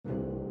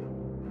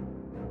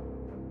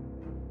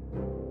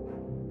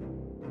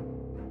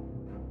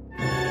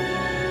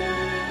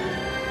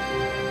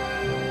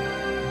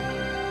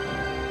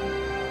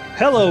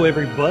Hello,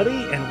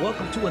 everybody, and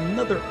welcome to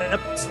another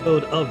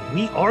episode of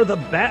We Are the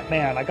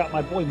Batman. I got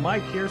my boy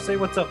Mike here. Say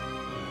what's up.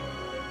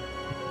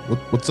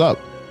 What's up?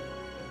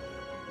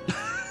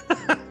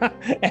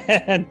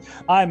 And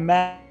I'm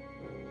Matt.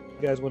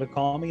 You guys want to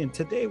call me? And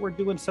today we're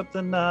doing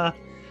something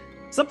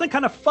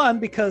kind of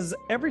fun because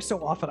every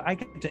so often I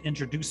get to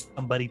introduce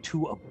somebody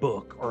to a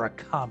book or a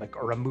comic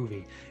or a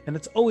movie, and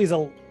it's always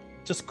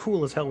just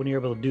cool as hell when you're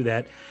able to do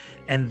that.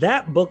 And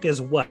that book is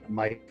what,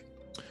 Mike?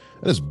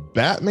 That is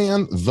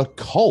Batman the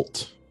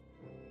Cult.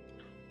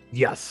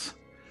 Yes.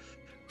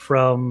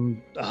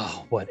 From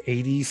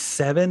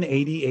 87,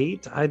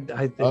 88? I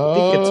think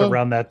it's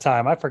around that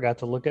time. I forgot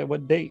to look at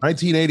what date.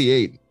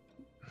 1988.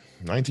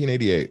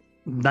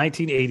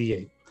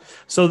 1988.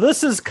 So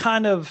this is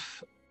kind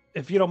of,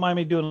 if you don't mind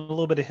me doing a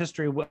little bit of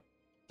history,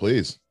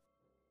 Please.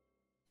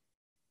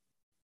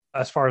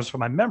 As far as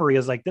from my memory,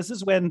 is like this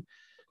is when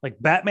like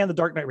Batman the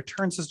Dark Knight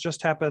Returns has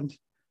just happened.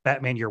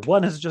 Batman Year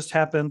One has just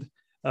happened.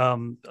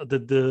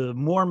 The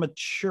more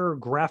mature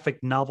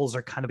graphic novels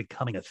are kind of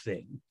becoming a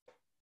thing.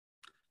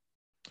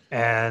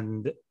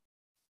 And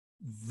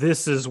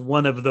this is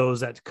one of those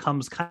that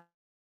comes kind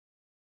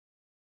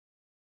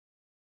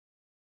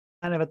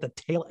of at the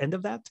tail end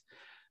of that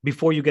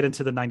before you get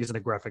into the 90s and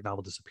the graphic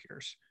novel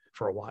disappears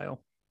for a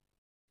while.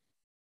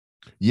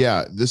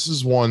 Yeah, this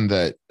is one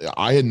that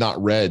I had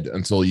not read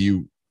until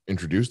you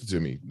introduced it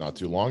to me not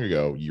too long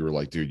ago. You were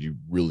like, dude, you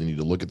really need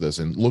to look at this.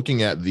 And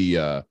looking at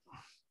the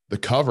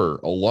cover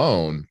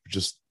alone,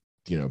 just,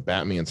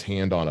 Batman's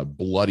hand on a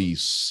bloody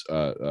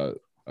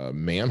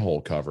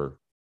manhole cover.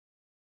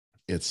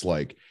 It's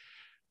like,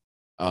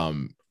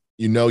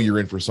 you're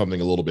in for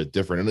something a little bit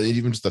different. And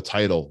even just the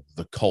title,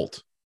 The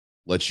Cult,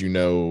 lets you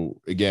know,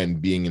 again,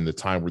 being in the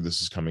time where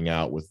this is coming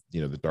out with,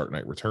 the Dark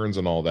Knight Returns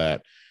and all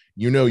that,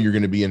 you're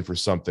going to be in for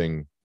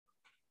something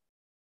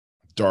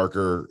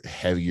darker,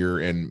 heavier,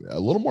 and a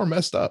little more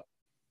messed up.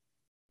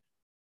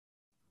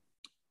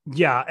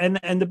 Yeah,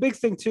 and the big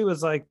thing too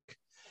is like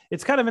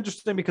it's kind of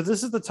interesting because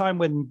this is the time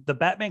when the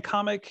Batman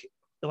comic,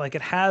 like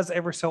it has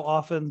every so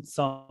often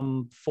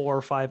some 4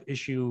 or 5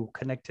 issue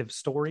connective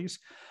stories,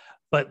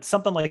 but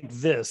something like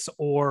this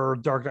or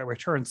Dark Knight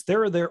Returns,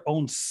 they're their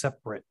own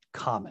separate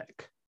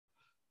comic.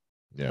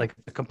 Yeah. Like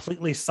a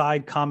completely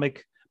side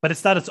comic, but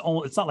it's not its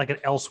own. It's not like an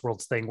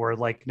Elseworlds thing where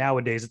like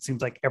nowadays it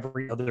seems like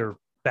every other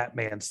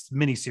Batman's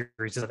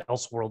miniseries is an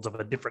Elseworlds of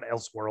a different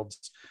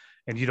Elseworlds,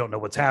 and you don't know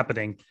what's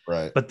happening.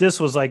 Right. But this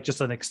was like just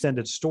an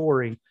extended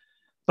story.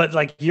 But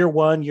like year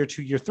 1, year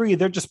 2, year 3,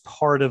 they're just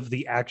part of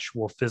the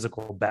actual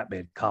physical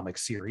Batman comic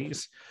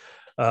series.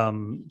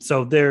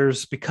 So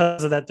there's,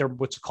 because of that, they're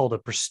what's called a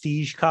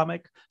prestige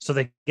comic. So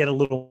they get a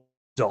little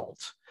adult.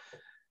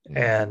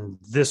 And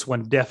this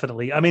one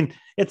definitely, I mean,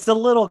 it's a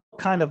little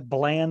kind of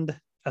bland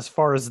as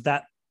far as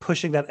that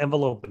pushing that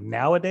envelope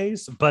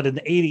nowadays. But in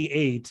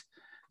 88,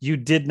 you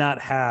did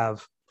not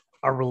have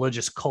a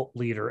religious cult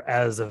leader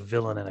as a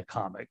villain in a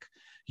comic.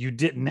 You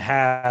didn't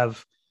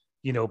have,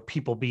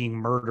 people being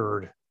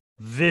murdered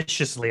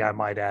viciously, I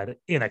might add,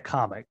 in a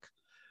comic.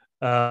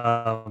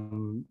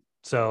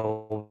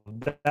 So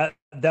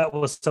that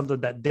was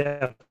something that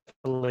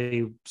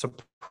definitely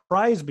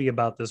surprised me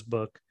about this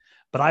book.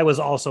 But I was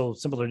also,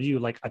 similar to you,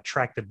 like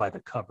attracted by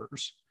the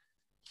covers.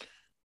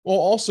 Well,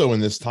 also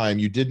in this time,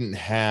 you didn't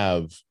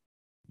have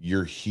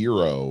your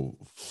hero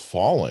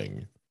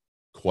falling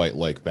quite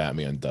like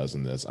Batman does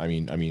in this. I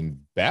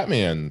mean,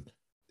 Batman,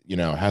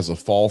 has a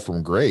fall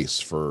from grace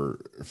for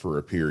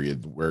a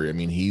period where,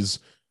 he's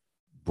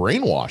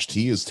brainwashed.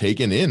 He is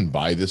taken in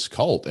by this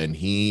cult and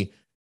he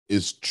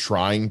is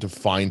trying to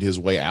find his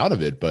way out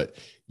of it. But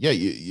yeah,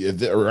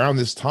 around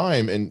this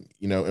time, and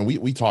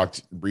we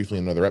talked briefly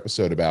in another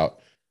episode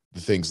about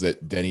the things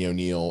that Denny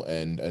O'Neil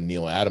and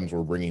Neil Adams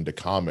were bringing to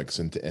comics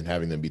and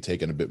having them be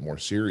taken a bit more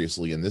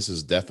seriously. And this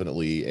is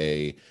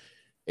definitely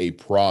a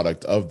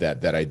product of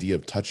that idea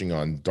of touching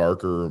on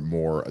darker,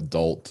 more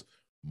adult,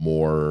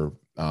 more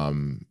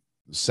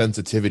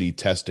sensitivity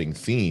testing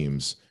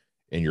themes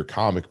in your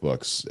comic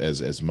books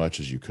as much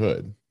as you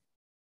could.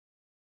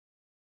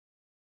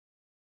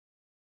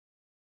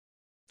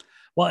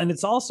 Well, and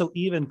it's also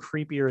even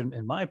creepier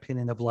in my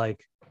opinion of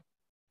like,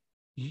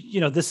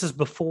 this is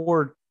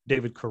before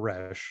David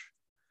Koresh,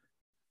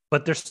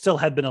 but there still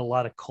had been a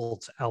lot of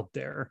cults out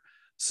there.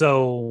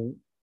 So,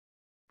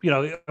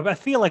 I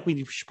feel like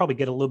we should probably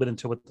get a little bit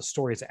into what the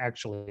story is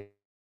actually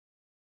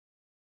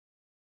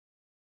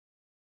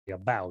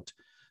about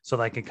so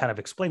that I can kind of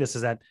explain this.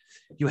 Is that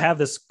you have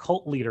this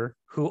cult leader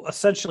who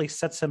essentially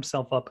sets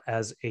himself up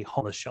as a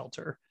homeless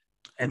shelter.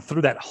 And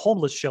through that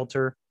homeless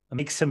shelter,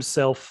 makes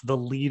himself the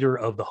leader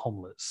of the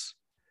homeless.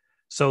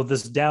 So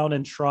this down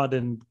and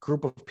trodden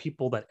group of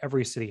people that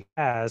every city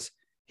has,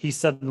 he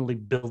suddenly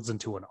builds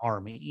into an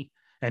army.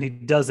 And he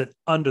does it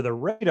under the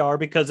radar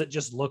because it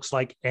just looks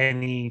like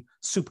any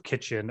soup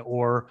kitchen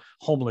or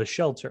homeless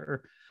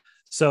shelter.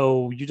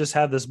 So you just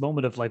have this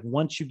moment of like,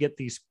 once you get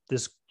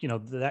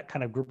that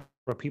kind of group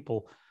of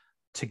people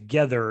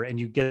together and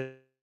you get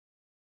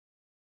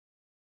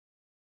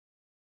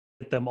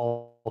them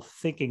all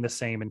thinking the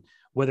same, and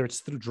whether it's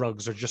through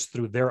drugs or just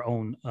through their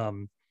own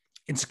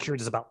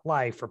insecurities about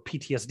life or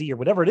PTSD or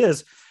whatever it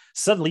is,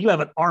 suddenly you have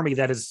an army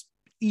that is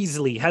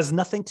easily has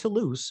nothing to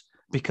lose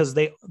because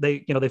they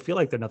feel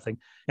like they're nothing,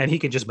 and he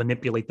can just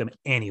manipulate them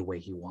any way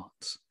he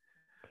wants.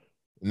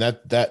 And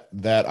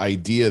that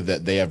idea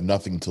that they have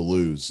nothing to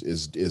lose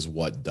is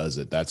what does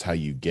it. That's how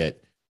you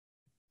get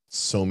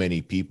so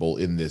many people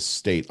in this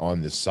state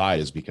on this side,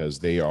 is because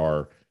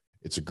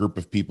it's a group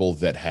of people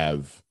that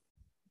have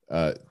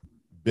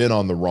been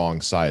on the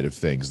wrong side of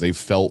things. They've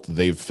felt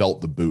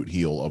the boot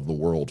heel of the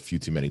world a few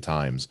too many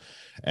times.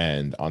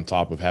 And on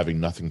top of having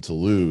nothing to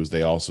lose,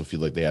 they also feel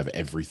like they have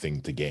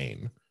everything to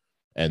gain.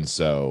 And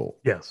so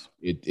yes,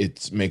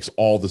 it makes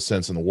all the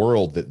sense in the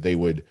world that they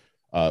would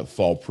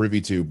fall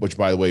privy to, which,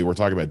 by the way, we're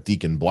talking about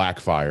Deacon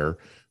Blackfire,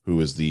 who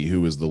is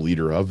the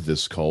leader of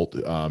this cult.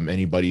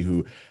 Anybody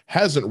who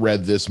hasn't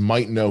read this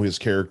might know his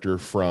character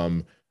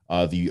from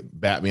the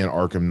Batman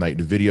Arkham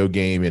Knight video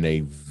game, in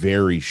a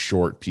very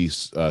short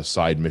piece,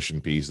 side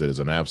mission piece that is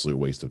an absolute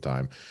waste of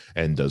time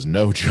and does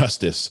no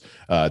justice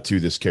to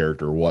this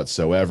character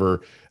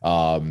whatsoever.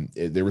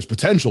 There was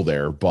potential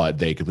there, but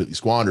they completely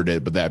squandered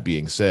it. But that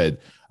being said,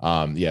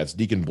 it's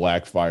Deacon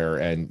Blackfire,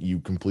 and you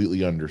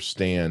completely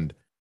understand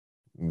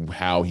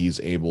how he's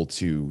able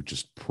to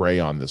just prey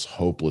on this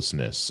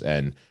hopelessness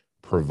and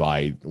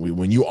provide.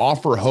 When you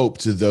offer hope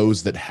to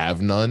those that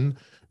have none,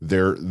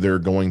 you're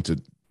going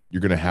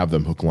to have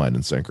them hook, line,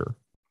 and sinker.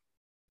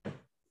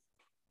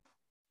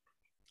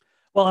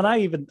 Well,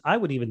 and I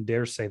would even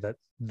dare say that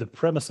the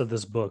premise of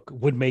this book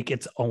would make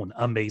its own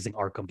amazing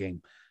Arkham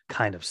game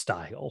kind of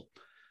style.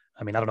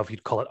 I mean, I don't know if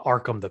you'd call it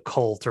Arkham the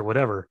Cult or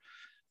whatever,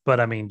 but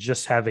I mean,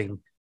 just having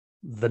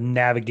the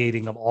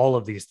navigating of all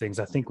of these things,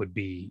 I think would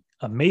be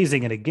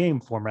amazing in a game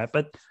format.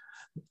 But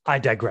I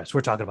digress.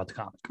 We're talking about the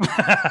comic.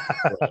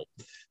 Right.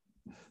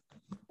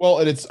 Well,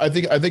 and I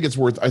think it's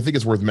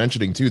worth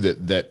mentioning too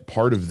that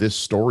part of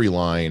this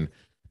storyline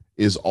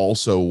is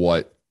also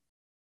what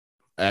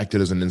acted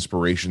as an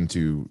inspiration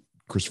to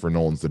Christopher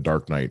Nolan's The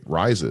Dark Knight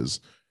Rises.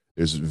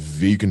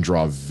 You can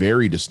draw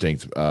very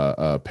distinct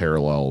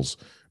parallels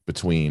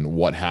between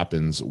what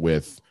happens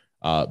with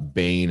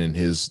Bane and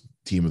his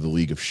team of the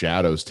League of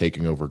Shadows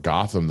taking over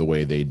Gotham the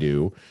way they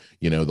do.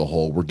 The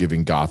whole "we're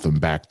giving Gotham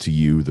back to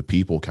you, the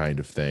people" kind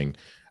of thing.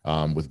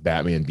 With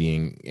Batman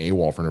being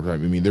AWOL for another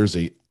time. I mean, there's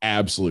a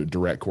absolute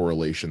direct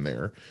correlation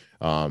there.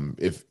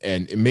 Maybe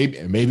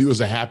it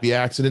was a happy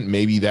accident.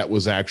 Maybe that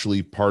was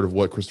actually part of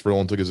what Christopher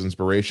Nolan took as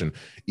inspiration.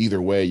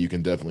 Either way, you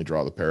can definitely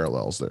draw the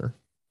parallels there.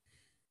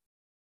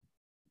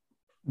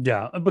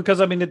 Yeah,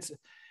 because I mean, it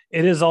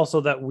is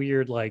also that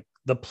weird, like,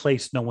 the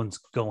place no one's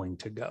going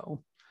to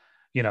go.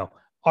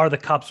 Are the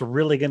cops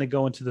really going to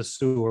go into the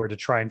sewer to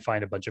try and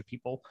find a bunch of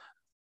people?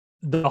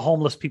 The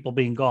homeless people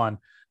being gone,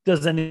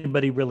 does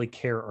anybody really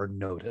care or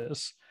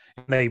notice?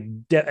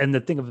 And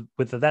the thing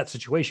with that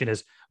situation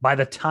is, by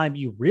the time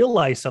you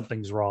realize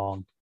something's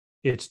wrong,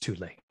 it's too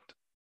late.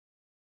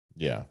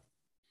 Yeah.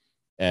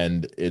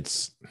 And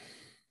it's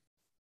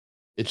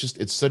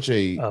such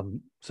a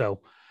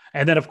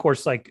and then of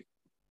course, like,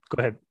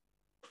 go ahead.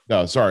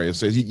 No, sorry.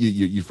 So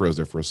you froze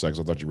there for a second.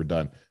 So I thought you were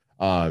done.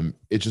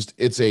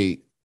 It's a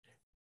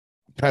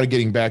kind of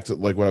getting back to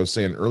like what I was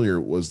saying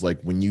earlier, was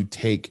like, when you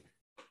take,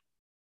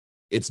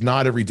 it's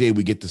not every day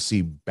we get to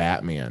see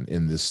Batman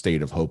in this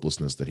state of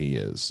hopelessness that he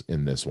is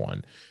in this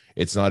one.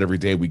 It's not every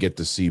day we get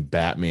to see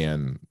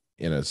Batman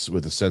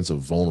with a sense of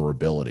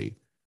vulnerability,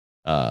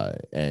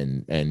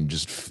 and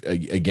just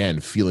again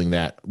feeling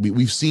that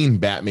we've seen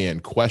Batman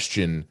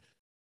question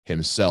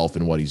himself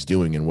and what he's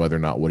doing and whether or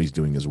not what he's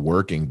doing is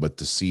working, but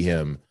to see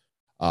him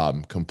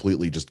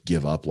completely just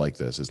give up like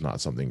this is not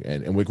something.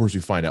 And of course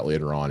we find out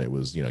later on it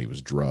was, he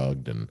was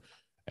drugged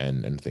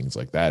and things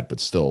like that, but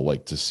still,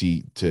 like, to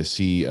see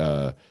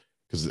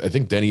because I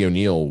think Denny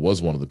O'Neil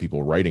was one of the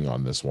people writing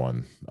on this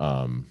one.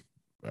 I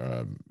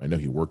know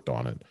he worked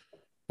on it,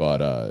 but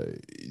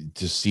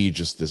to see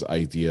just this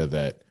idea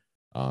that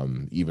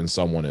even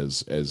someone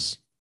as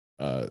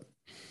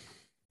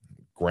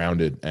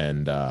grounded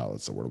and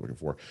what's the word I'm looking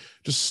for,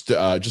 just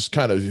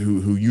kind of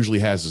who usually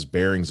has his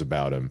bearings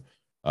about him,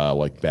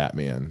 like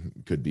Batman,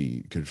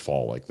 could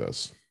fall like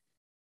this.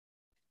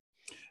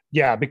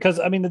 Yeah, because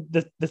I mean,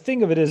 the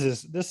thing of it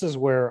is this is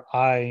where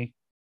I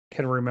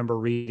can remember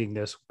reading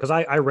this, because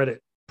I read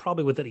it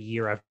probably within a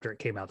year after it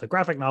came out. The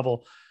graphic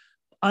novel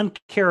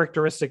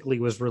uncharacteristically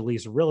was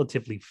released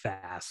relatively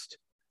fast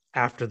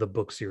after the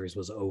book series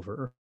was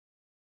over.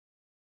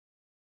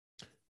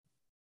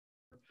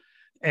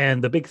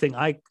 And the big thing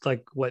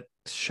what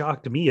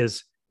shocked me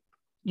is,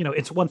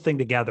 it's one thing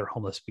to gather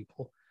homeless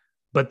people,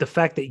 but the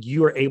fact that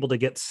you are able to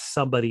get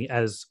somebody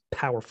as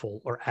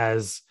powerful or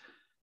as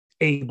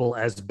able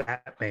as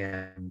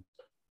Batman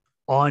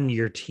on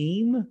your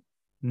team,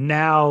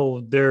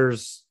 now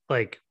there's,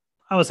 like,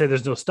 I would say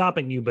there's no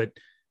stopping you, but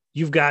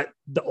you've got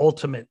the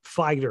ultimate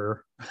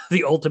fighter,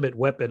 the ultimate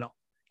weapon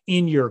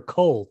in your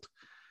cult.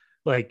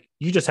 Like,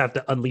 you just have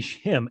to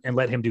unleash him and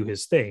let him do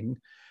his thing.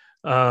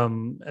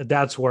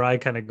 That's where I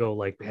kind of go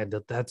like, man,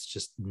 that's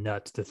just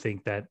nuts to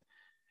think that.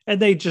 And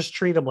they just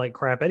treat him like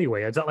crap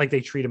anyway. It's not like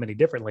they treat him any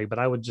differently, but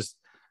I would just,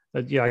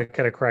 yeah, I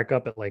kind of crack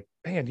up at like,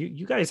 man,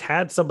 you guys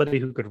had somebody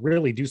who could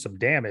really do some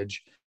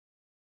damage,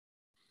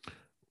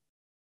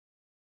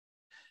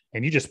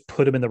 and you just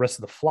put him in the rest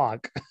of the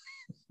flock.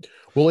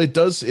 Well, it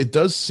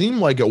does seem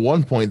like at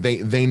one point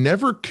they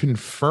never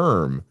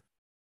confirm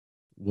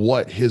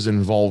what his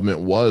involvement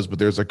was, but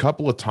there's a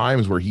couple of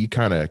times where he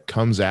kind of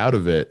comes out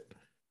of it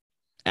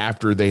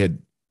after they had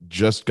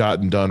just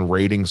gotten done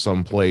raiding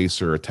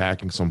someplace or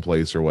attacking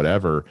someplace or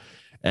whatever.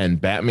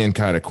 And Batman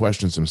kind of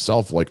questions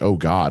himself, like, oh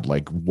God,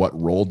 like what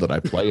role did I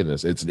play in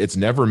this? It's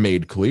never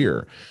made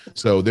clear.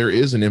 So there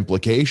is an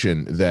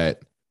implication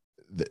that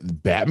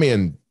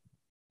Batman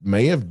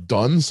may have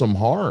done some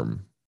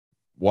harm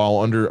while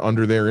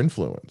under their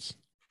influence.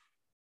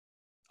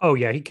 Oh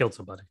yeah, he killed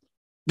somebody.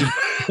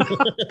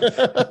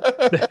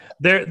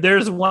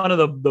 There's one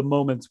of the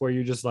moments where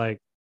you're just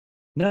like,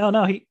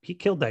 no, he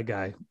killed that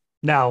guy.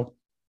 Now,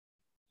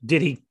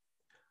 did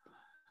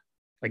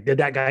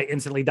that guy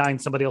instantly die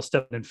and somebody else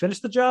stepped in and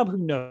finished the job? Who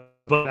knows?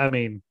 But I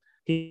mean,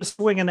 he was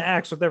swinging the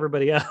axe with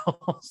everybody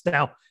else.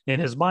 Now, in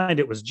his mind,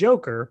 it was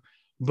Joker,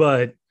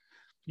 but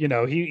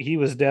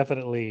he's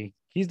definitely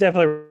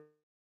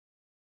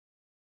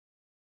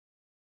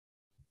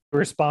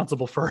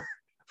responsible for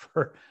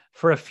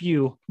a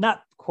few,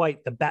 not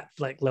quite the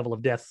Batfleck level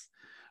of deaths,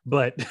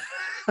 but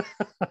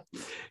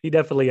he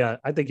definitely, I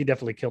think he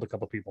definitely killed a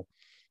couple people.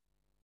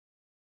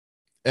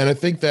 And I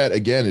think that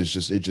again it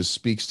just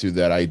speaks to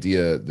that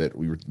idea that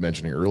we were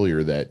mentioning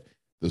earlier, that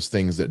those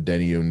things that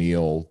Denny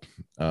O'Neil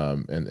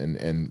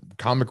and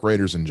comic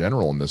writers in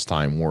general in this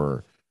time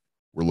were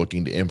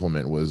looking to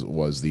implement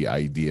was the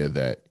idea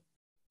that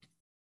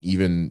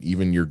even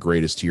your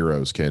greatest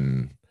heroes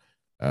can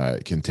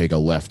take a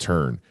left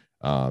turn.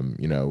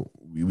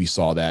 We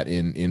saw that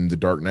in The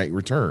Dark Knight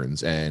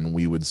Returns, and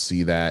we would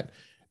see that.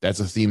 That's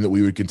a theme that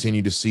we would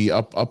continue to see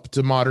up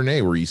to modern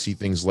day, where you see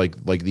things like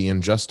the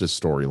Injustice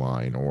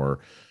storyline, or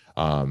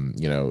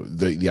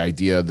the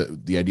idea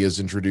is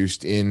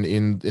introduced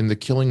in The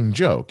Killing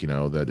Joke,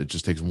 that it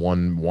just takes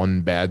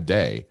one bad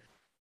day,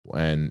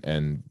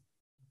 and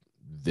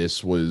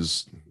this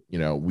was,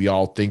 we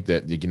all think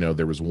that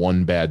there was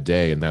one bad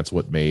day and that's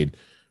what made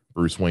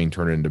Bruce Wayne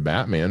turned into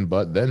Batman,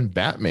 but then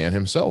Batman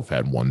himself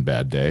had one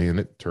bad day and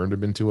it turned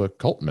him into a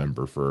cult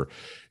member for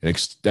an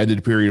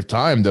extended period of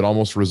time that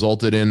almost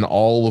resulted in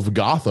all of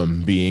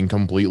Gotham being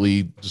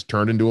completely just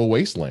turned into a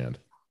wasteland.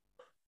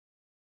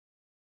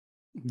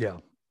 Yeah.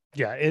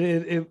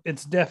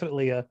 It's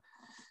definitely a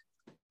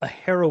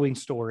harrowing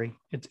story.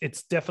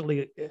 It's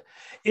definitely,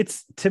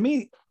 it's to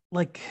me,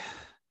 like,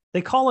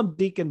 they call him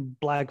Deacon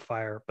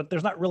Blackfire, but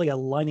there's not really a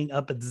lining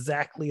up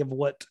exactly of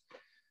what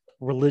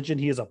religion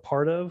he is a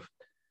part of.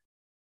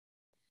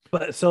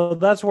 But so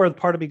that's where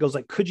part of me goes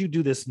like, could you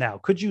do this now?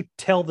 Could you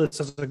tell this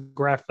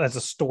as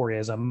a story,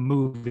 as a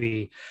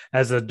movie,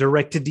 as a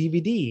direct to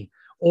DVD,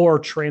 or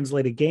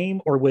translate a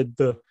game? Or would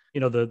the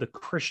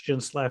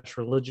Christian /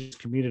 religious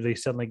community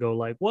suddenly go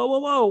like,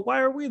 whoa,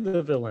 why are we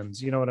the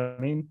villains? You know what I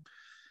mean?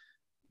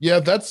 Yeah,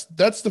 that's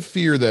the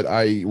fear that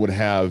I would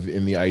have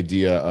in the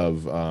idea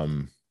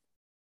of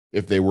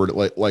if they were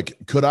to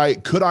like could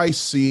I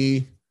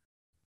see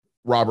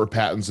Robert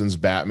Pattinson's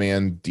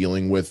Batman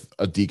dealing with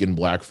a Deacon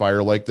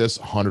Blackfire like this?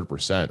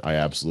 100%. I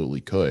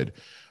absolutely could.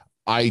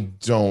 I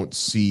don't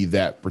see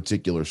that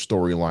particular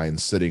storyline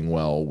sitting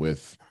well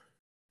with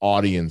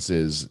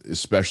audiences,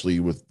 especially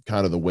with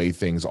kind of the way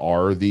things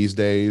are these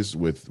days,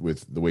 with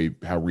the way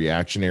how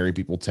reactionary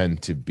people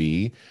tend to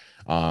be.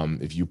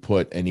 If you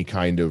put any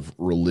kind of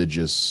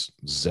religious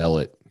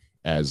zealot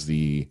as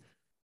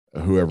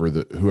whoever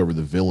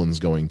the villain's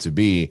going to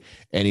be,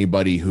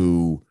 anybody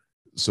who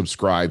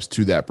subscribes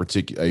to that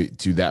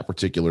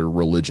particular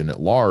religion at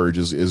large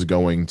is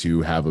going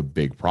to have a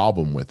big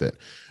problem with it.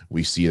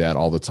 We see that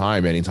all the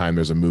time. Anytime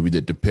there's a movie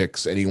that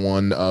depicts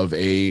anyone of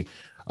an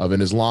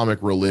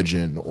Islamic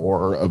religion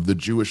or of the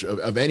Jewish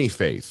of any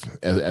faith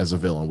as a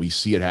villain, we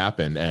see it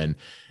happen. And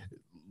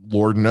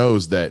Lord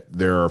knows that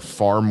there are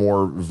far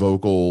more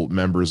vocal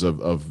members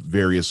of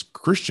various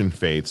Christian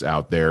faiths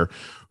out there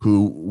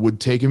who would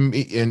take him.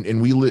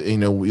 And we live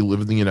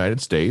in the United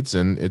States,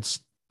 and it's,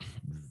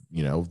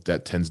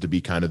 that tends to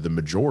be kind of the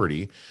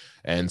majority.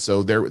 And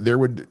so there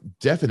would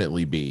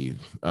definitely be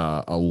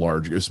a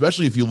large,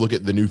 especially if you look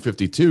at the New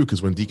 52,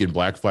 because when Deacon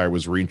Blackfire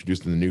was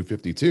reintroduced in the New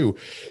 52,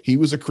 he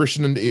was a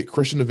Christian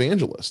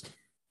evangelist.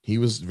 He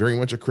was very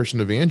much a Christian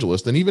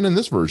evangelist. And even in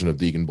this version of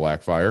Deacon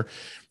Blackfire,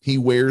 he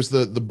wears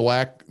the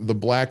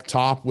black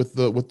top with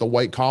the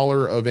white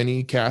collar of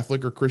any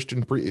Catholic or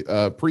Christian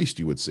priest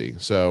you would see.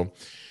 So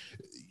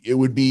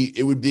they'd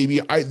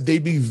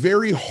be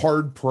very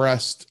hard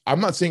pressed. I'm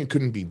not saying it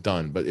couldn't be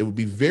done, but it would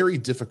be very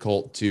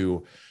difficult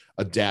to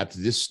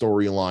adapt this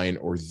storyline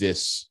or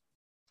this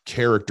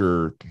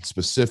character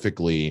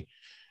specifically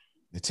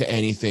to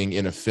anything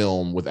in a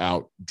film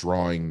without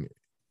drawing.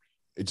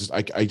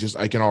 I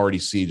can already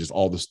see just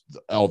all the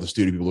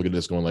studio people look at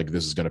this going like,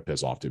 this is going to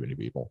piss off too many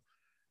people.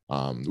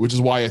 Which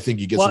is why I think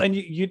you get and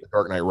you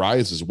Dark Knight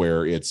Rises,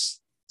 where it's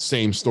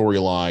same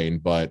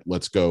storyline, but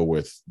let's go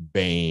with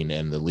Bane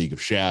and the League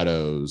of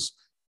Shadows,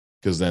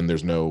 because then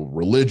there's no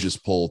religious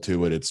pull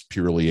to it. It's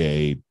purely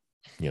a,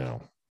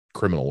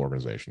 criminal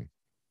organization.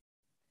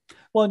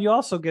 Well, and you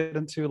also get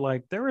into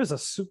like there is a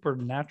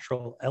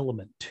supernatural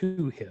element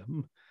to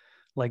him.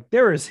 Like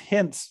there is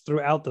hints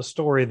throughout the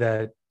story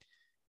that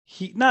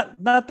he not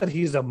that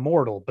he's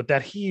immortal, but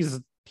that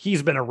he's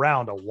been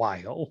around a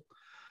while.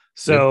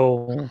 So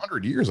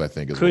 100 years, I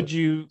think. Could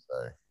you?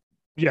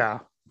 Yeah.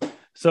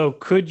 So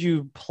could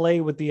you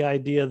play with the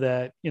idea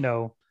that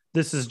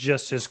this is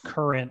just his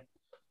current,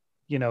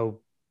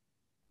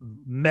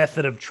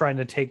 method of trying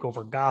to take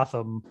over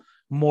Gotham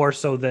more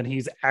so than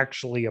he's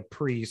actually a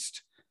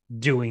priest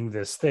doing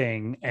this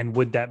thing? And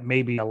would that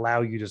maybe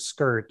allow you to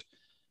skirt,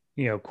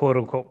 quote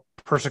unquote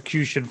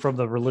persecution from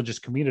the religious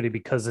community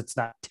because it's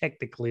not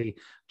technically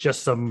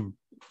just some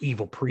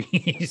evil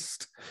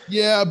priest?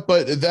 Yeah,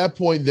 but at that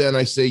point, then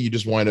I say you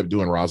just wind up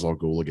doing Ra's al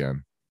Ghul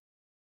again.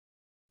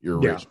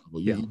 Yeah.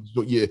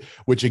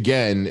 Which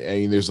again, I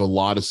mean, there's a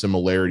lot of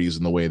similarities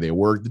in the way they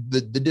work.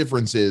 The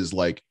difference is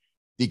like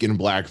Deacon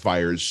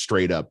Blackfire is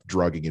straight up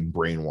drugging and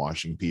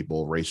brainwashing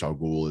people. Ra's al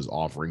Ghul is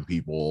offering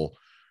people,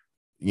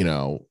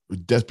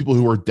 people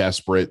who are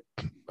desperate,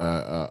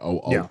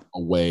 a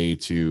way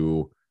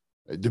to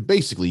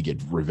basically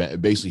get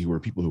revenge. Basically, who are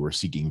people who are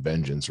seeking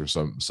vengeance or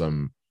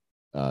some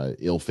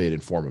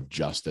ill-fated form of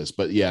justice.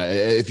 But yeah,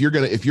 if you're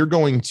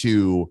going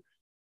to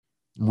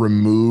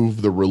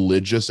remove the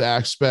religious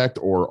aspect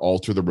or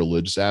alter the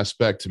religious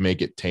aspect to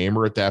make it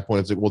tamer at that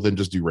point, it's like, well, then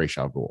just do Ra's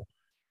al Ghul.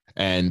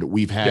 And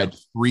we've had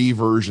 3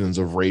 versions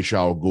of Ra's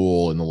al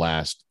Ghul in the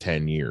last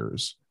 10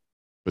 years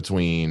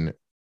between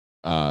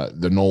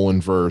the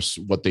Nolan verse,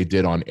 what they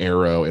did on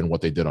Arrow, and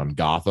what they did on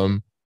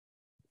Gotham.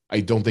 I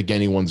don't think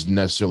anyone's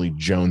necessarily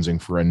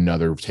jonesing for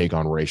another take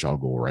on Ra's al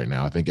Ghul right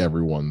now. I think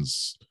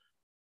everyone's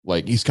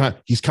like, he's kind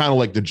of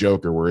like the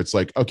Joker, where it's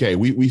like, okay,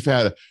 we've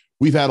had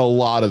a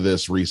lot of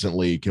this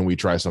recently. Can we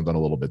try something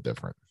a little bit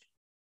different?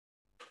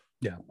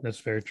 Yeah, that's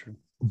very true.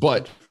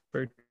 But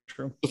very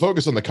true. The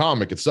focus on the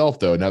comic itself,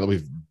 though, now that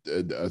we've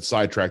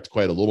sidetracked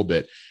quite a little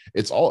bit,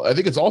 I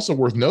think it's also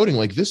worth noting,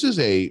 like, this is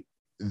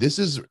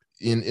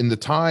in the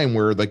time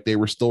where like they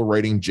were still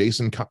writing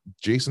Jason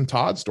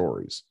Todd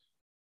stories.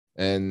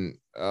 And,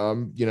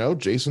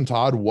 Jason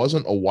Todd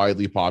wasn't a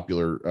widely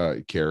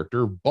popular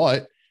character,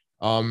 but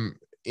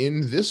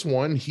in this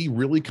one, he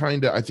really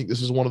I think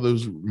this is one of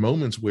those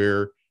moments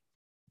where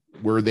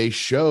they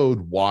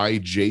showed why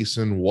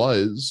Jason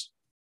was,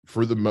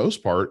 for the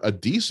most part, a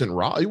decent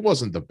Robin. He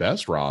wasn't the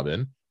best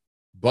Robin,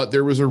 but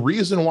there was a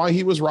reason why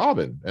he was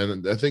Robin.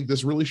 And I think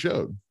this really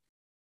showed.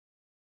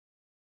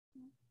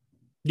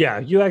 Yeah,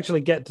 you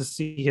actually get to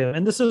see him.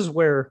 And this is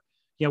where,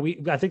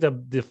 I think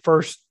the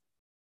first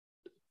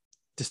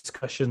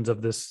discussions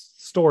of this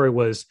story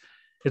was,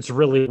 it's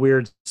really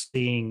weird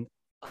seeing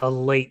a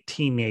late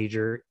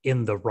teenager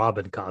in the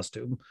Robin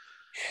costume,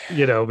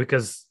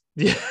 because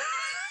yeah.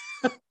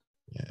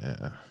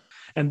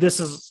 And this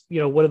is,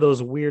 one of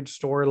those weird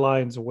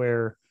storylines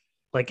where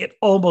like it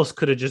almost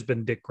could have just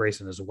been Dick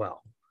Grayson as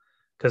well,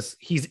 because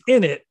he's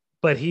in it,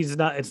 but he's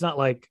not. It's not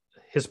like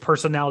his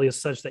personality is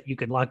such that you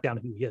can lock down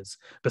who he is,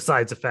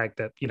 besides the fact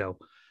that,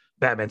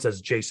 Batman says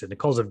Jason, it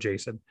calls him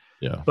Jason.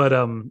 Yeah.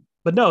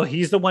 But no,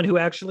 he's the one who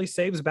actually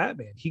saves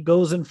Batman. He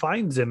goes and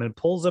finds him and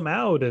pulls him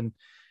out and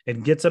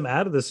gets him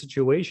out of the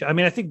situation. I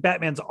mean, I think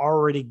Batman's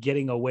already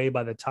getting away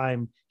by the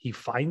time he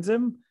finds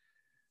him,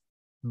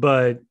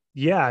 but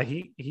yeah,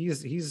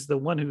 he's the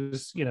one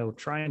who's,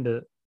 trying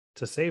to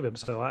save him.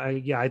 So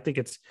I think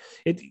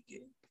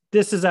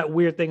this is that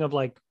weird thing of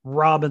like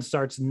Robin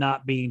starts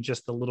not being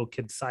just the little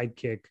kid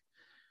sidekick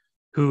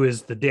who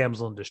is the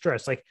damsel in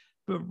distress. Like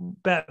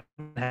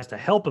Batman has to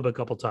help him a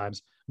couple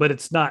times, but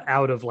it's not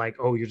out of like,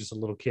 oh, you're just a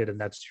little kid and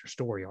that's your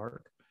story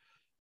arc.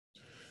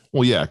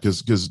 Well, yeah,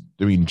 because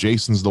I mean,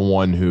 Jason's the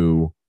one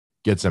who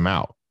gets him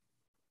out.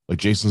 Like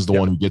Jason's the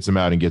one who gets him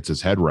out and gets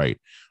his head right.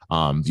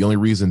 The only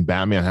reason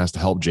Batman has to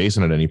help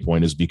Jason at any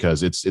point is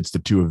because it's the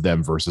two of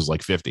them versus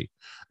like 50.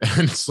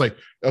 And it's like,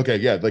 okay,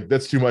 yeah, like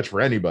that's too much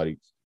for anybody.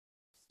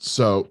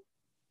 So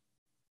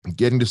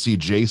getting to see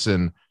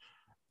Jason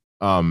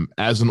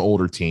as an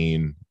older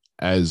teen,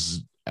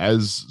 as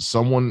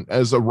someone,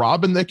 as a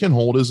Robin that can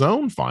hold his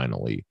own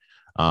finally.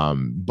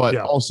 But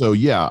also,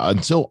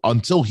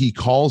 until he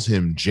calls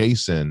him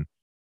Jason,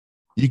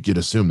 you could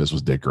assume this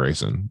was Dick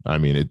Grayson. I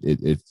mean,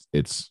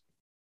 it's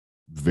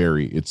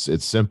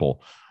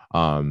simple.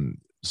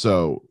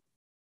 So,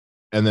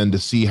 and then to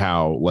see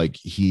how like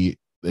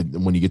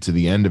when you get to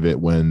the end of it,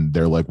 when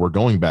they're like, we're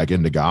going back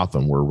into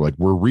Gotham, we're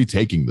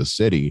retaking the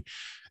city,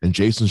 and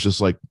Jason's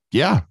just like,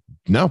 yeah,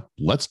 no,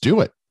 let's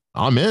do it.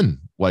 I'm in.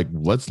 Like,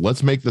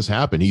 let's make this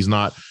happen. He's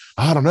not,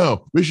 I don't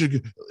know, we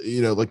should,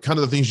 like kind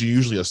of the things you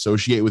usually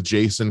associate with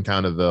Jason,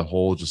 kind of the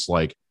whole, just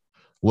like,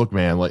 look,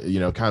 man, like,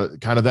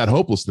 kind of that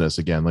hopelessness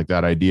again, like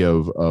that idea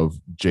of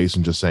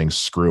Jason just saying,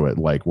 screw it.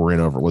 Like we're in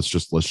over, let's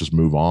just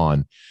move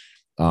on.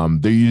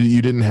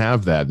 You didn't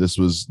have that. This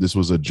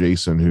was a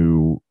Jason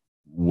who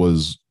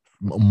was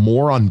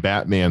more on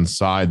Batman's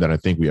side than I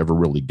think we ever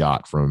really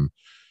got from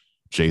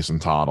Jason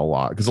Todd a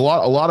lot. Because a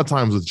lot of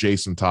times with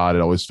Jason Todd,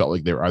 it always felt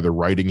like they were either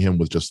writing him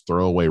with just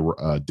throwaway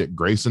Dick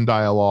Grayson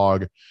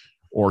dialogue,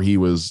 or he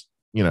was,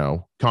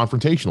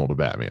 confrontational to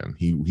Batman.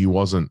 He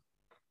wasn't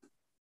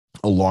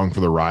along for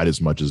the ride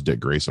as much as Dick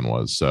Grayson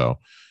was. So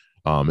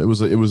it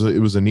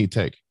was a neat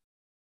take.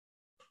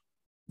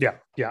 Yeah,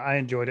 I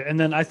enjoyed it. And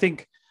then I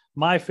think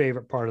my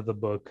favorite part of the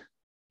book,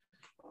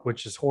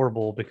 which is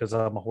horrible because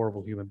I'm a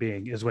horrible human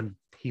being, is when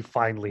he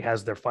finally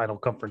has their final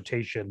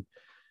confrontation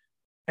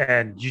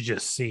and you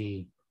just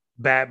see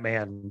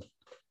Batman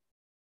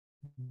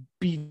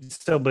beat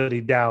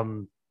somebody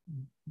down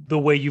the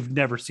way you've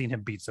never seen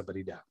him beat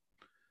somebody down.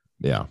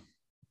 Yeah.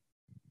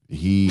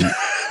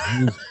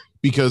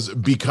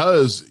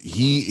 Because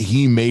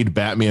he made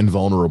Batman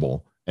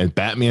vulnerable, and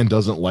Batman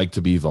doesn't like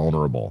to be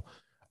vulnerable.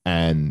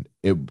 And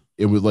it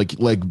was like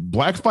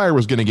Blackfire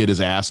was going to get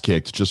his ass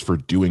kicked just for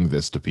doing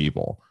this to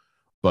people.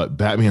 But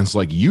Batman's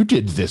like, you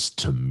did this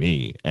to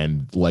me.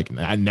 And like,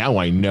 now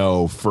I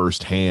know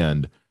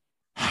firsthand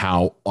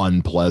how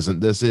unpleasant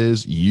this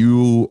is.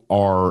 You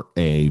are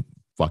a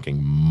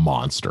fucking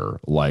monster.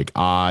 Like,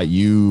 I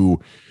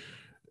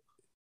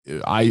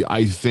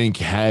think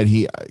had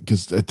he,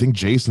 because I think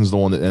Jason's the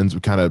one that ends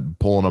up kind of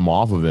pulling him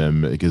off of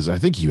him, because I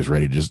think he was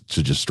ready to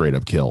just straight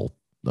up kill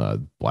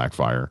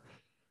Blackfire.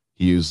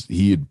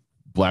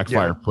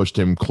 Blackfire pushed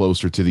him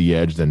closer to the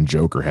edge than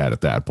Joker had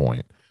at that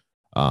point.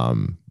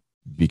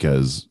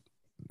 Because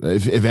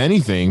if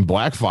anything,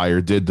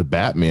 Blackfire did to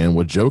Batman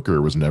what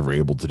Joker was never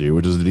able to do,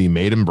 which is that he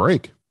made him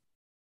break.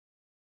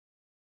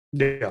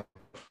 Yeah.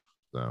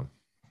 So.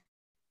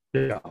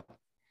 Yeah.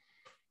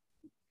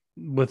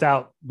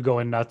 Without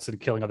going nuts and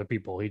killing other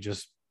people, he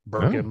just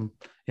broke him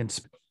and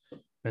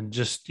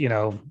just,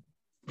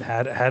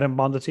 had him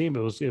on the team.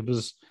 It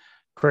was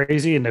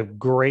crazy, and a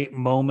great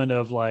moment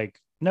of like,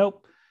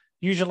 nope,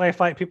 usually I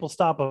fight people,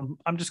 stop them.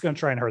 I'm just going to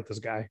try and hurt this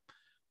guy.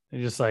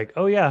 And just like,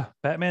 oh yeah,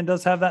 Batman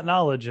does have that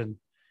knowledge, and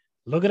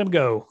look at him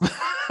go.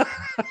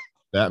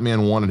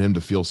 Batman wanted him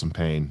to feel some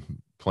pain,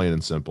 plain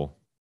and simple.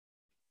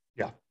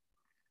 Yeah.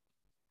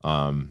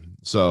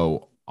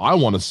 So I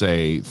want to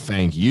say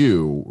thank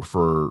you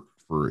for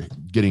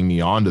getting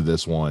me onto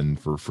this one,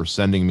 for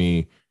sending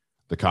me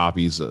the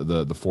copies,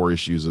 the 4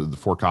 issues of the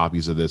 4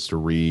 copies of this to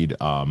read.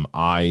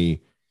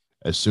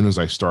 As soon as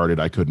I started,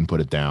 I couldn't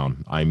put it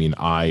down. I mean,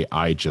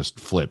 I just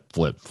flip.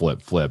 I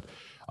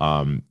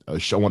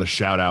want to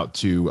shout out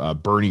to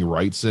Bernie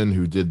Wrightson,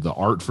 who did the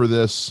art for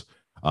this.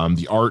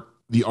 The art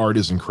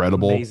is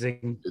incredible.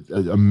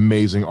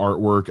 Amazing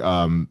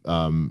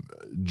artwork.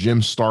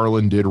 Jim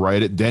Starlin did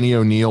write it. Denny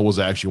O'Neil was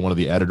actually one of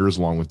the editors,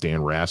 along with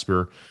Dan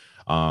Rasper.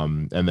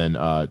 And then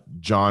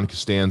John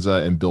Costanza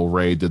and Bill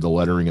Ray did the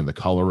lettering and the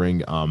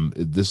coloring.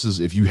 This is,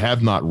 if you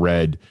have not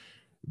read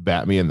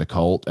Batman the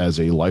Cult, as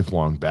a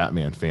lifelong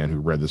Batman fan who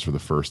read this for the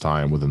first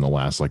time within the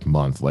last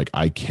month,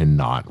 I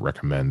cannot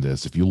recommend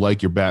this. If you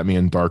like your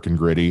Batman dark and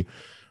gritty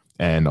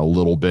and a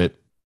little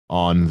bit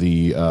on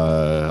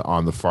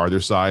the farther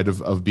side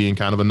of being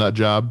kind of a nut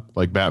job,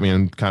 like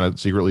Batman kind of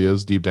secretly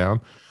is deep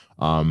down,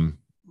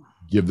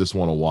 give this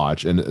one a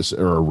watch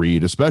or a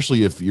read,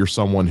 especially if you're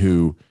someone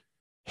who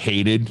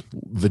hated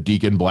the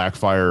Deacon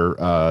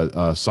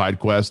Blackfire side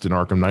quest in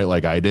Arkham Knight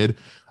like I did.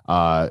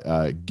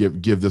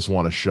 Give this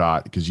one a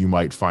shot, because you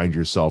might find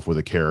yourself with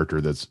a character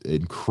that's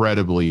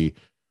incredibly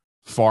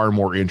far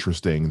more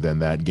interesting than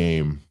that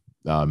game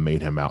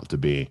made him out to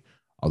be,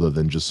 other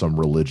than just some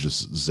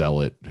religious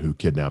zealot who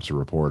kidnaps a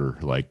reporter.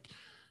 Like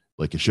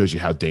it shows you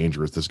how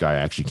dangerous this guy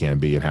actually can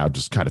be, and how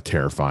just kind of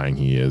terrifying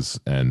he is.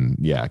 And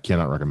yeah, I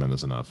cannot recommend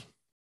this enough.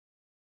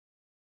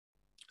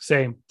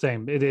 Same.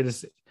 It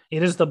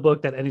is the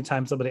book that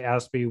anytime somebody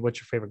asks me what's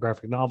your favorite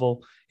graphic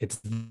novel, it's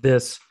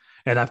this.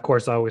 And of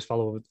course, I always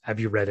follow with, have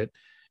you read it?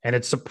 And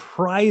it's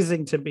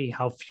surprising to me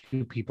how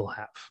few people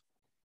have.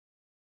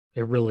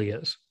 It really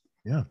is.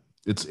 Yeah,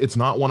 it's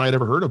not one I'd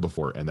ever heard of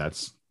before, and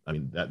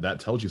that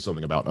tells you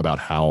something about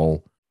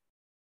how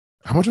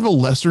much of a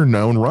lesser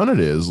known run it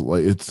is.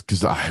 It's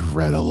because I've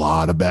read a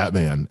lot of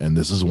Batman, and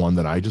this is one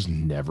that I just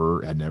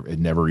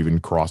never even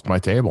crossed my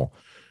table.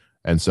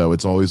 And so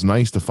it's always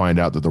nice to find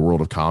out that the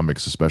world of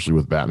comics, especially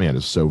with Batman,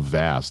 is so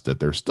vast that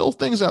there's still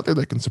things out there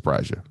that can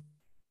surprise you.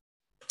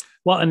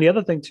 Well, and the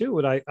other thing too,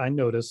 what I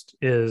noticed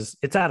is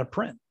it's out of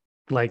print.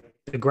 Like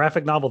the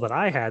graphic novel that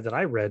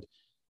I read,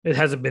 it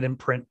hasn't been in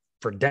print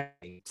for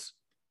decades.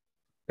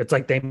 It's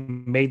like they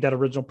made that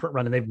original print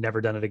run and they've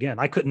never done it again.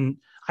 I couldn't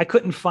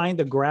find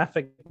a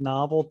graphic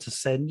novel to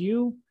send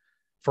you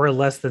for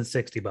less than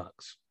 $60.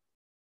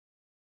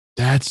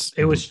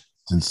 It was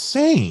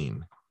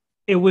insane.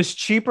 It was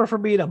cheaper for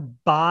me to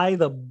buy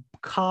the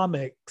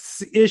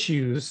comics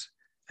issues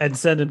and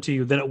send them to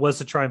you than it was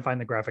to try and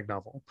find the graphic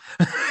novel.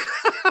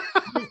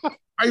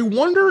 I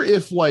wonder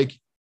if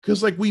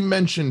because we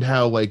mentioned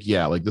how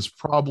this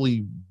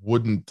probably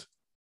wouldn't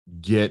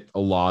get a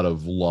lot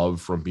of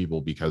love from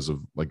people because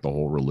of the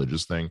whole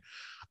religious thing.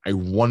 I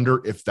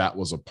wonder if that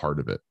was a part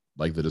of it,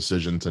 like the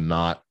decision to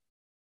not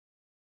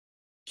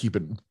keep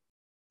it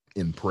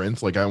in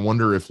print. Like, I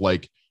wonder if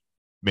like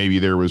maybe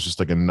there was just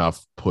like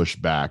enough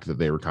pushback that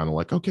they were kind of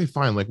like, okay,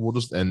 fine, like we'll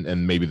just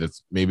and maybe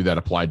that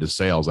applied to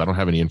sales. I don't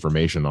have any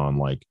information on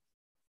like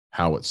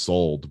how it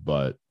sold,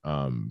 but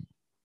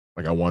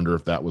like I wonder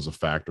if that was a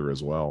factor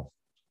as well.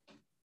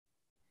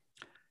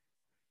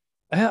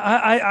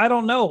 I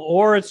don't know,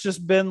 or it's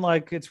just been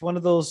like it's one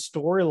of those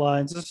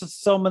storylines. It's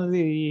just some of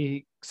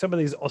these,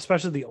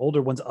 especially the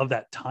older ones of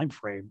that time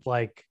frame.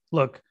 Like,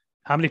 look,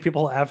 how many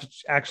people have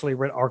actually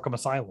read Arkham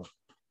Asylum?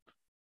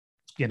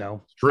 You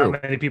know, True. How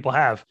many people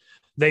have?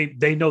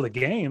 They know the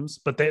games,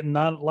 but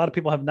not a lot of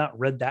people have not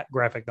read that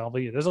graphic novel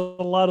either. There's a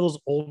lot of those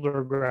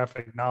older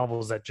graphic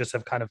novels that just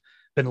have kind of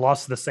been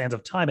lost to the sands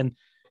of time and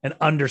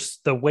under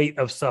the weight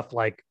of stuff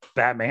like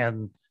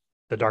Batman,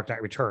 The Dark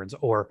Knight Returns,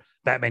 or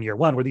Batman Year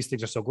One, where these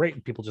things are so great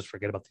and people just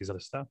forget about these other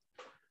stuff.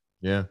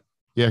 Yeah,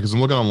 because I'm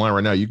looking online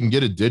right now. You can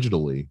get it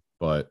digitally,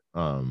 but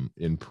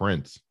in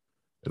print,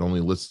 it only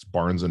lists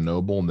Barnes and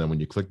Noble, and then when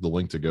you click the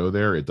link to go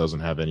there, it doesn't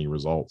have any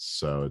results.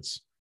 So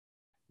it's,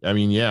 I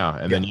mean, yeah,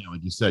 and then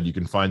like you said, you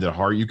can find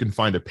You can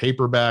find a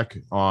paperback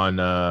on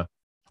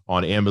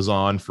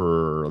Amazon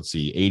for, let's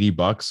see,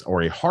 $80,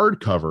 or a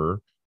hardcover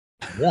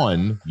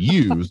one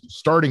used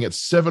starting at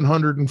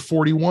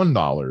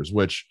 $741,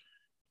 which,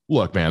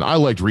 look, man, I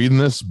liked reading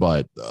this,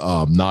 but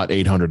not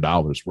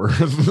 $800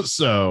 worth.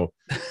 So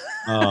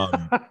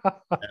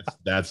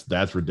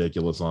that's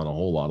ridiculous on a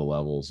whole lot of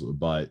levels.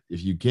 But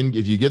if you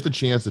get the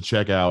chance to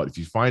check out, if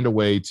you find a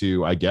way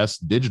to, I guess,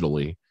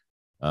 digitally,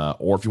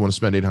 or if you want to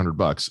spend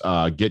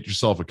 $800, get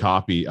yourself a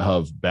copy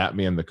of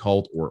Batman the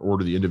Cult, or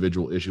order the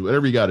individual issue,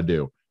 whatever you got to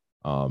do.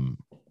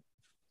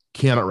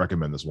 Cannot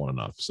recommend this one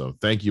enough. So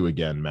thank you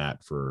again,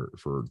 Matt, for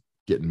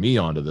getting me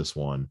onto this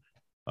one,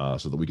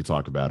 so that we could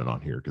talk about it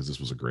on here, because this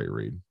was a great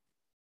read.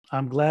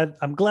 I'm glad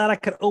I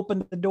could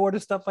open the door to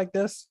stuff like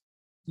this.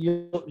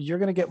 You're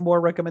going to get more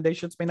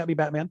recommendations. May not be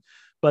Batman,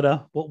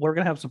 but we're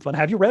going to have some fun.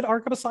 Have you read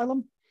Arkham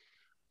Asylum?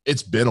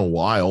 It's been a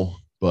while,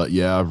 but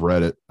yeah, I've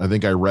read it. I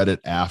think I read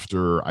it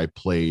after I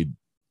played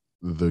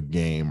the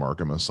game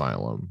Arkham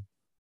Asylum,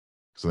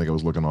 because I think I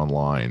was looking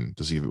online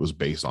to see if it was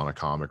based on a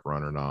comic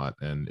run or not,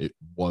 and it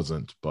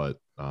wasn't. But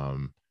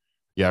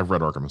yeah, I've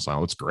read Arkham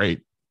Asylum. It's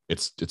great.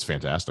 It's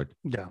fantastic.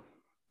 Yeah,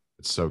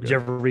 it's so good. Did you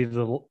ever read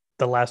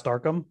the Last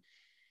Arkham?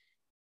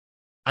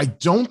 I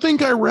don't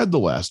think I read the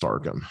Last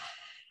Arkham.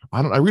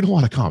 I read a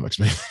lot of comics,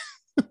 man.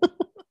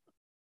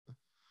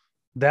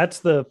 That's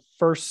the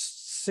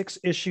first 6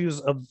 issues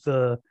of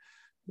the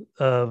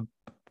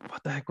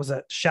what the heck was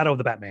that? Shadow of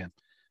the Batman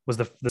was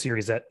the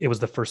series that it was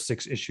the first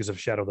 6 issues of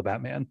Shadow of the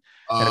Batman,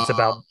 and it's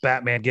about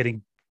Batman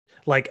getting,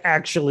 like,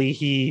 actually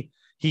he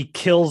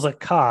kills a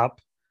cop,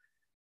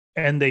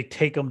 and they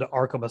take him to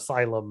Arkham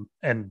Asylum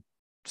and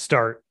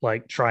start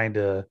like trying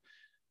to,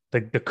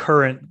 the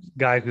current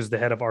guy who's the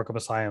head of Arkham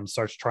Asylum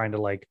starts trying to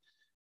like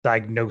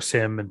diagnose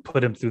him and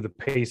put him through the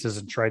paces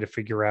and try to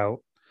figure out,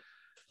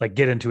 like,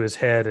 get into his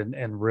head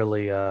and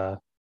really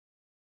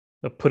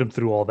put him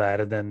through all that.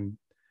 And then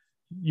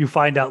you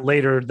find out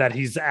later that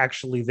he's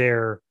actually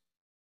there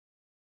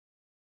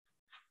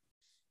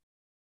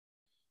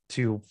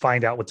to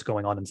find out what's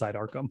going on inside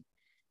Arkham.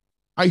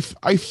 I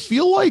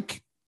feel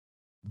like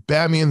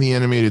Batman the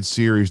Animated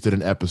Series did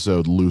an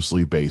episode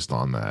loosely based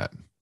on that.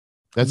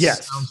 That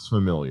sounds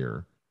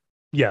familiar.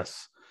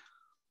 Yes.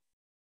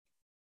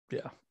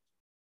 Yeah.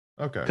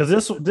 Okay. Because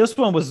this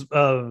one was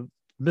Mr.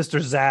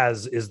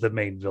 Zsasz is the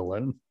main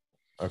villain.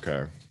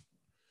 Okay.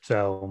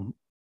 So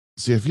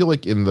see, I feel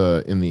like in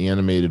the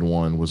animated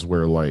one was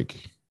where, like,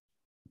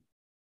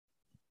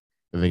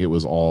 I think it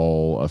was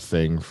all a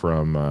thing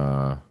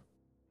from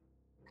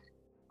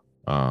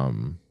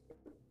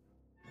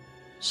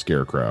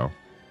Scarecrow.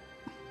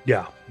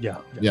 Yeah.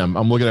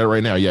 I'm looking at it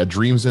right now. Yeah,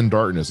 Dreams in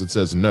Darkness. It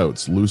says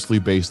notes loosely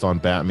based on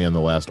Batman: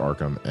 The Last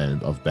Arkham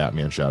and of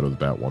Batman: Shadow of the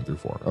Bat 1 through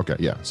 4. Okay,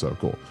 yeah, so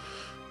cool.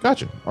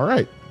 Gotcha. All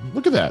right,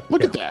 look at that.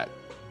 Look at that.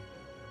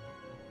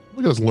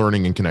 Look at us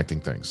learning and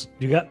connecting things.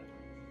 You got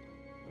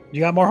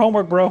more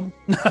homework, bro.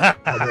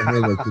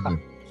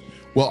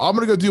 Well, I'm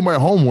gonna go do my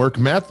homework.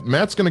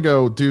 Matt's gonna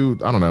go do,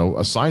 I don't know,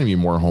 assign me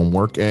more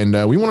homework, and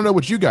we want to know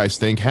what you guys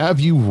think. Have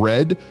you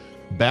read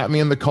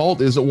Batman the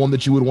Cult? Is it one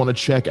that you would want to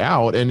check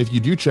out? And if you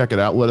do check it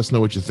out, let us know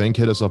what you think.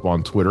 Hit us up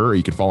on Twitter, or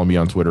you can follow me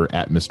on Twitter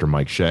at Mr.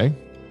 Mike Shea.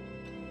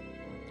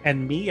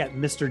 And me at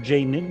Mr.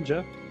 J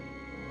Ninja.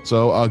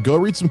 So go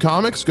read some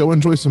comics, go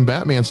enjoy some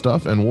Batman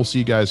stuff, and we'll see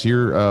you guys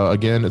here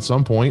again at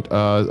some point.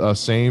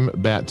 Same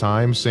bat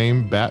time,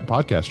 same bat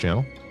podcast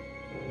channel.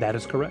 That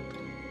is correct.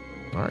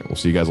 All right, we'll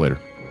see you guys later.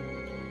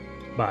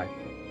 Bye.